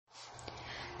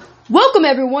Welcome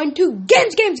everyone to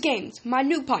Games, my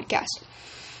new podcast.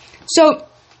 So,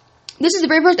 this is the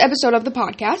very first episode of the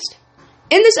podcast.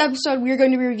 In this episode, we are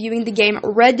going to be reviewing the game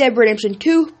Red Dead Redemption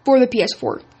 2 for the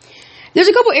PS4. There's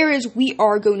a couple areas we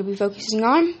are going to be focusing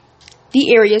on.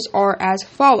 The areas are as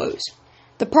follows: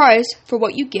 the price for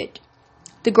what you get,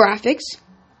 the graphics,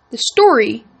 the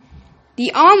story,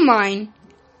 the online,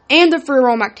 and the free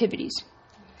roam activities.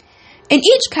 In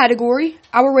each category,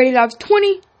 I will rate it out of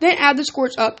 20, then add the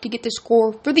scores up to get the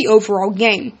score for the overall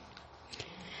game.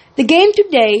 The game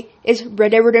today is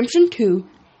Red Dead Redemption 2,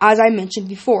 as I mentioned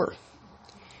before.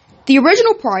 The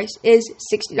original price is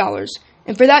 $60,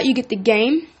 and for that you get the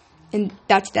game, and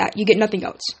that's that. You get nothing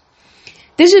else.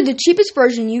 This is the cheapest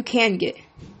version you can get.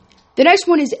 The next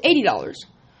one is $80.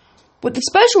 With the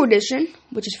special edition,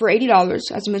 which is for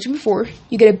 $80, as I mentioned before,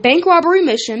 you get a bank robbery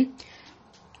mission,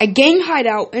 a gang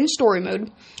hideout in story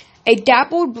mode, a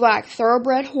dappled black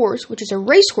thoroughbred horse, which is a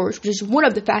race horse, which is one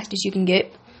of the fastest you can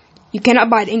get. You cannot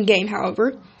buy it in-game,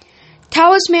 however.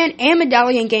 Talisman and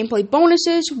medallion gameplay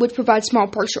bonuses, which provide small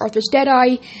perks to Arthur's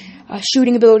Deadeye,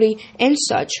 shooting ability, and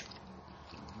such.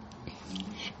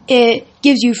 It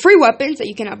gives you free weapons that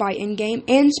you cannot buy in-game,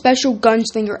 and a special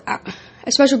gunslinger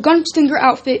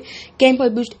outfit,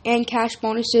 gameplay boost, and cash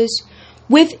bonuses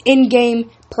with in-game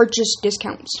purchase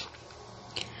discounts.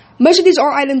 Most of these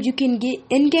are items you can get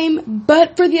in-game,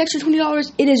 but for the extra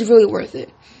 $20, it is really worth it.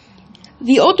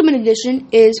 The Ultimate Edition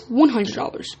is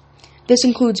 $100. This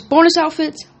includes bonus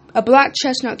outfits, a black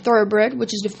chestnut thoroughbred,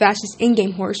 which is the fastest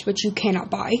in-game horse, which you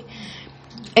cannot buy,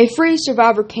 a free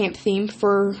survivor camp theme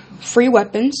for free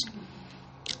weapons,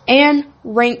 and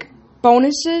rank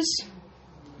bonuses,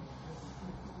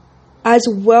 as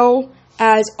well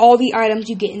as all the items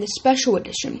you get in the special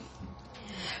edition.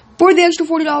 For the extra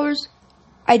 $40,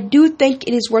 I do think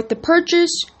it is worth the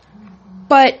purchase,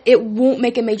 but it won't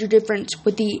make a major difference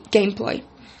with the gameplay.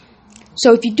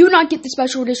 So if you do not get the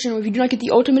special edition, or if you do not get the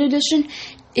Ultimate Edition,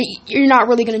 you're not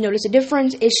really going to notice a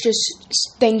difference. It's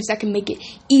just things that can make it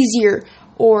easier,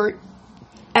 or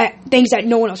things that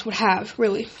no one else would have,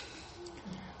 really.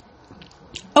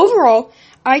 Overall,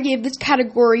 I gave this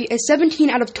category a 17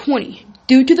 out of 20,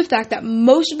 due to the fact that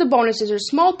most of the bonuses are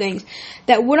small things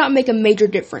that would not make a major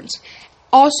difference.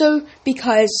 Also,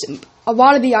 because a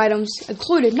lot of the items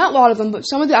included, not a lot of them, but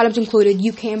some of the items included,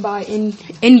 you can buy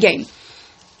in-game.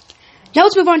 Now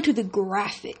let's move on to the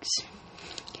graphics.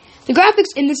 The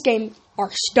graphics in this game are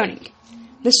stunning.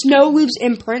 The snow leaves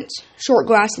imprints, short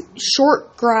grass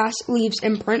leaves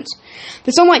imprints.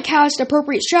 The sunlight casts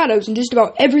appropriate shadows, and just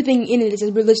about everything in it is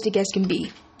as realistic as can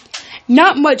be.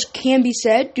 Not much can be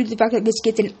said due to the fact that this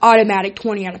gets an automatic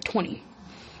 20 out of 20.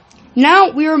 Now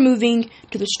we are moving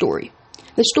to the story.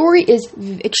 The story is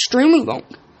extremely long.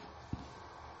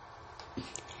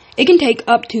 It can take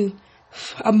up to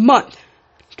a month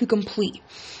to complete,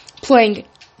 playing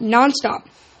non-stop.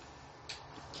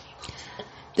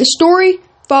 The story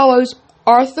follows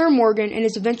Arthur Morgan and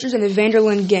his adventures in the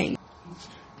Vanderlyn gang.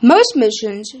 Most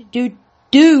missions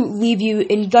do leave you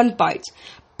in gunfights,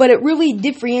 but it really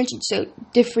differentiates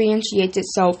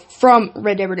itself from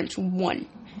Red Dead Redemption 1.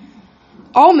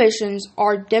 All missions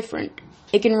are different.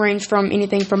 It can range from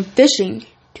anything from fishing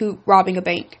to robbing a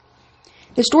bank.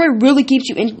 The story really keeps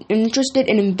you interested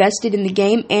and invested in the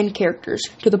game and characters,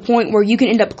 to the point where you can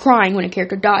end up crying when a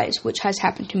character dies, which has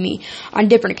happened to me on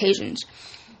different occasions.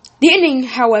 The ending,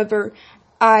 however,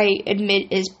 I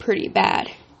admit is pretty bad.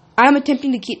 I am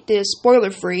attempting to keep this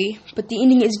spoiler-free, but the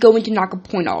ending is going to knock a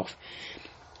point off.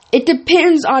 It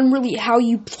depends on really how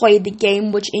you play the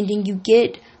game, which ending you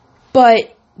get,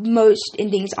 but most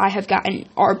endings I have gotten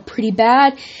are pretty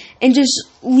bad and just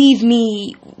leave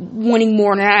me wanting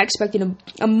more, and I expected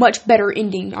a much better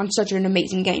ending on such an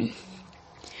amazing game.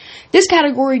 This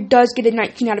category does get a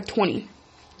 19 out of 20.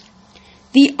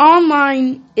 The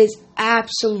online is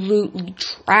absolutely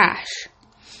trash.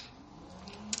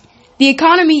 The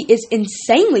economy is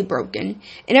insanely broken,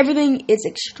 and everything is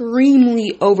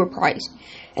extremely overpriced,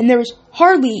 and there is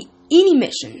hardly any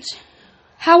missions.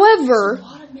 However,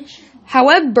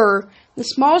 the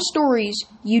small stories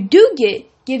you do get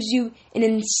gives you an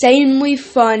insanely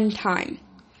fun time.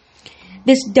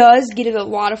 This does get it a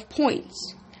lot of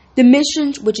points. The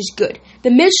missions, which is good. The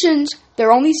missions, there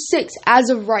are only 6 as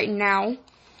of right now.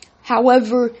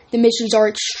 However, the missions are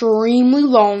extremely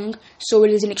long, so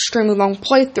it is an extremely long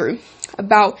playthrough.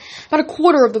 About a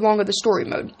quarter of the long of the story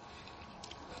mode.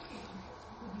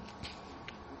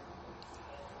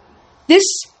 This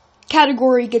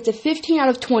category gets a 15 out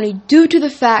of 20 due to the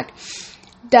fact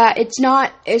that it's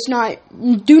not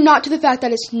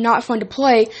fun to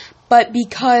play, but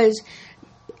because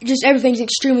just everything's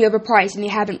extremely overpriced, and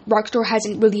Rockstar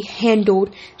hasn't really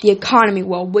handled the economy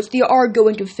well, which they are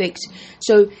going to fix.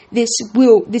 So this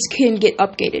can get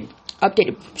updated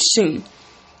soon.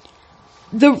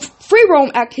 The free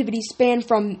roam activities span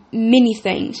from many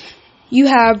things. You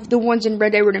have the ones in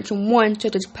Red Dead Redemption 1,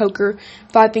 such as poker,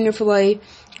 Five Finger Fillet,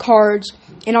 cards,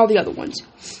 and all the other ones.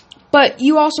 But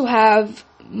you also have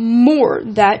more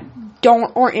that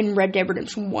aren't in Red Dead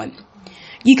Redemption 1.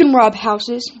 You can rob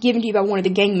houses given to you by one of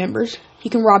the gang members. You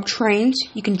can rob trains.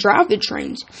 You can drive the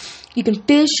trains. You can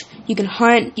fish. You can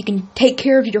hunt. You can take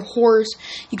care of your horse.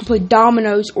 You can play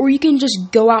dominoes. Or you can just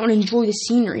go out and enjoy the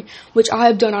scenery, which I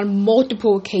have done on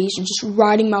multiple occasions, just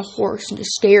riding my horse and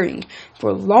just staring for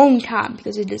a long time,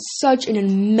 because it is such an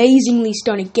amazingly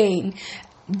stunning game,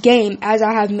 as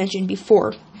I have mentioned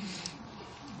before.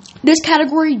 This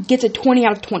category gets a 20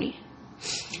 out of 20.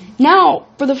 Now,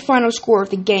 for the final score of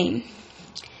the game.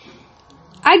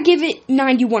 I give it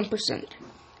 91%.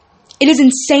 It is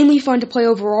insanely fun to play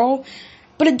overall,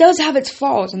 but it does have its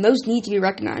flaws, and those need to be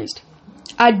recognized.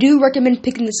 I do recommend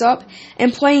picking this up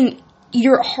and playing to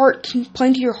your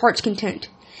heart's content.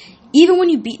 Even when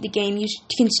you beat the game, you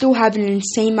can still have an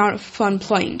insane amount of fun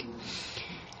playing.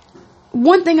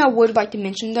 One thing I would like to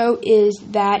mention, though, is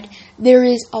that there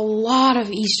is a lot of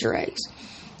Easter eggs.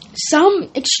 Some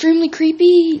extremely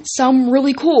creepy, some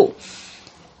really cool.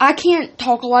 I can't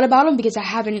talk a lot about them because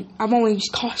I've only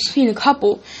seen a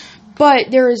couple,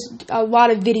 but there is a lot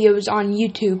of videos on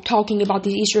YouTube talking about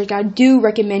these Easter eggs. I do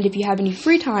recommend, if you have any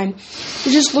free time,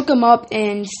 to just look them up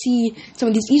and see some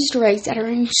of these Easter eggs that are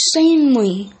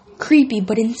insanely creepy,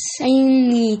 but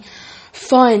insanely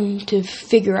fun to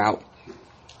figure out.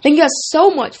 Thank you guys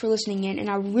so much for listening in, and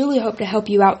I really hope to help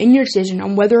you out in your decision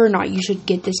on whether or not you should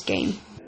get this game.